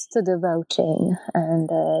reduced to the voting and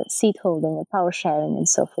seat holding and power sharing and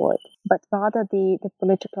so forth, but rather the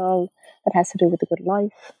political that has to do with the good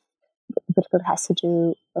life, political has to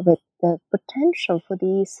do with the potential for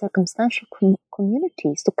these circumstantial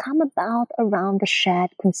communities to come about around the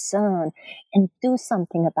shared concern and do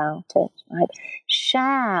something about it, right?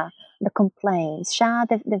 Share the complaints, share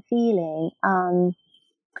the feeling,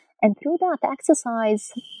 and through that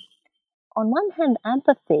exercise, on one hand,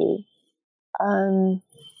 empathy,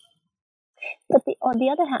 but on the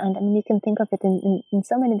other hand, you can think of it in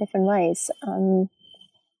so many different ways.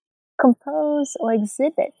 Compose or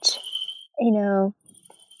exhibit,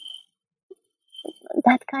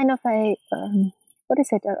 that kind of a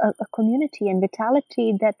community and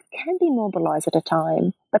vitality that can be mobilized at a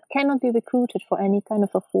time, but cannot be recruited for any kind of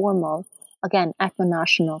a formal, again,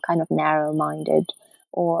 ethno-national kind of narrow-minded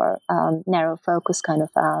or narrow-focused kind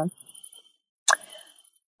of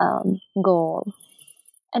goal.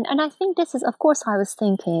 And I think this is, of course, I was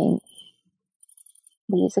thinking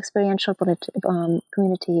these experiential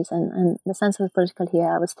communities and the sense of the political here,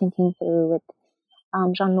 I was thinking through with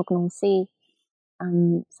Jean-Luc Nancy,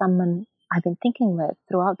 someone I've been thinking with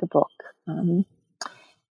throughout the book. And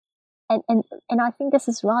I think this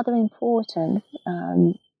is rather important,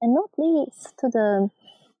 and not least to the,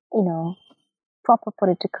 proper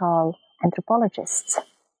political anthropologists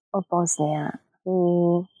of Bosnia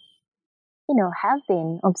who, have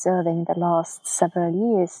been observing the last several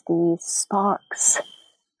years these sparks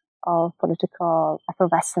of political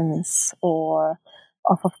effervescence or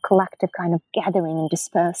of a collective kind of gathering and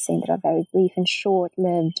dispersing that are very brief and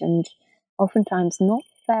short-lived and oftentimes not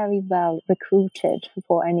very well recruited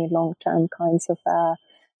for any long-term kinds of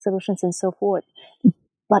solutions and so forth,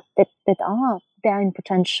 but that are there in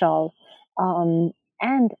potential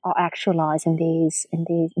and are actualized in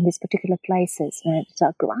these particular places, right, that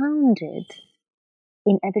are grounded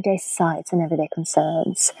in everyday sites and everyday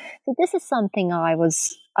concerns. So this is something I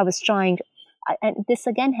was trying, and this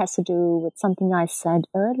again has to do with something I said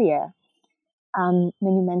earlier when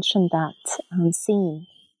you mentioned that scene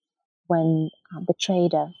when the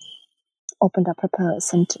trader opened up her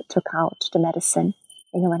purse and took out the medicine.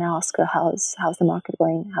 When I asked her how's the market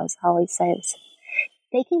going, how are sales,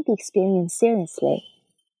 taking the experience seriously.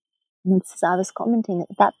 I was commenting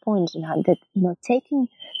at that point that taking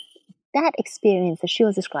that experience that she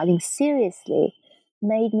was describing seriously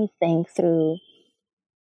made me think through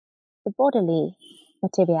the bodily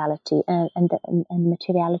materiality and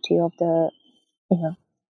materiality of the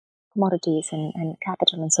commodities and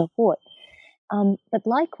capital and so forth. But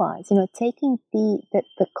likewise, taking the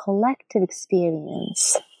collective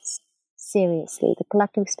experience seriously, the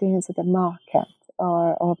collective experience of the market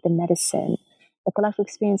or of the medicine, the collective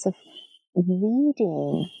experience of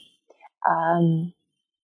reading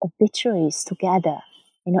obituaries together,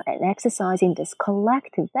 and exercising this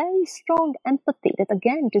collective, very strong empathy that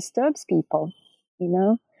again disturbs people,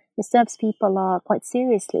 disturbs people quite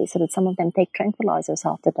seriously, so that some of them take tranquilizers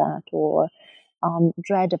after that, or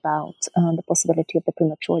dread about the possibility of the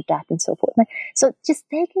premature death and so forth. So just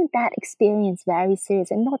taking that experience very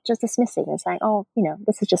seriously and not just dismissing and saying, oh,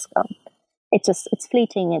 this is just it's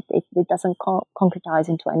fleeting. It doesn't concretize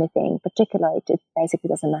into anything particular. It basically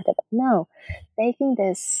doesn't matter. But no, taking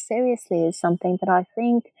this seriously is something that I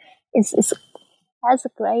think has a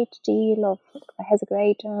great deal of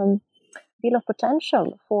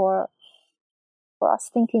potential for us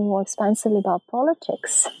thinking more expansively about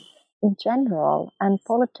politics in general and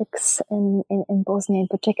politics in Bosnia in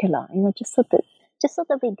particular. Just so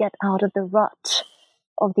that we get out of the rut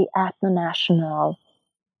of the ethno-national.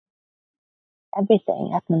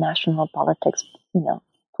 Everything, ethno-national politics,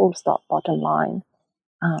 full stop, bottom line.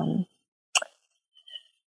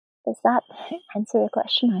 Does that answer your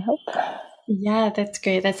question, I hope? Yeah, that's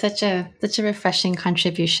great. That's such a refreshing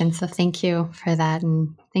contribution. So thank you for that.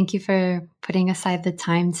 And thank you for putting aside the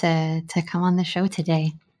time to come on the show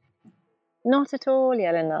today. Not at all,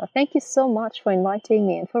 Yelena. Thank you so much for inviting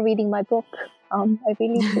me and for reading my book. I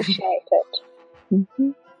really appreciate it.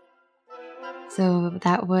 Mm-hmm. So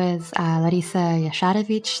that was Larisa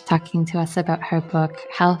Jasharevic talking to us about her book,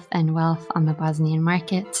 Health and Wealth on the Bosnian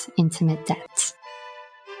Market, Intimate Debt.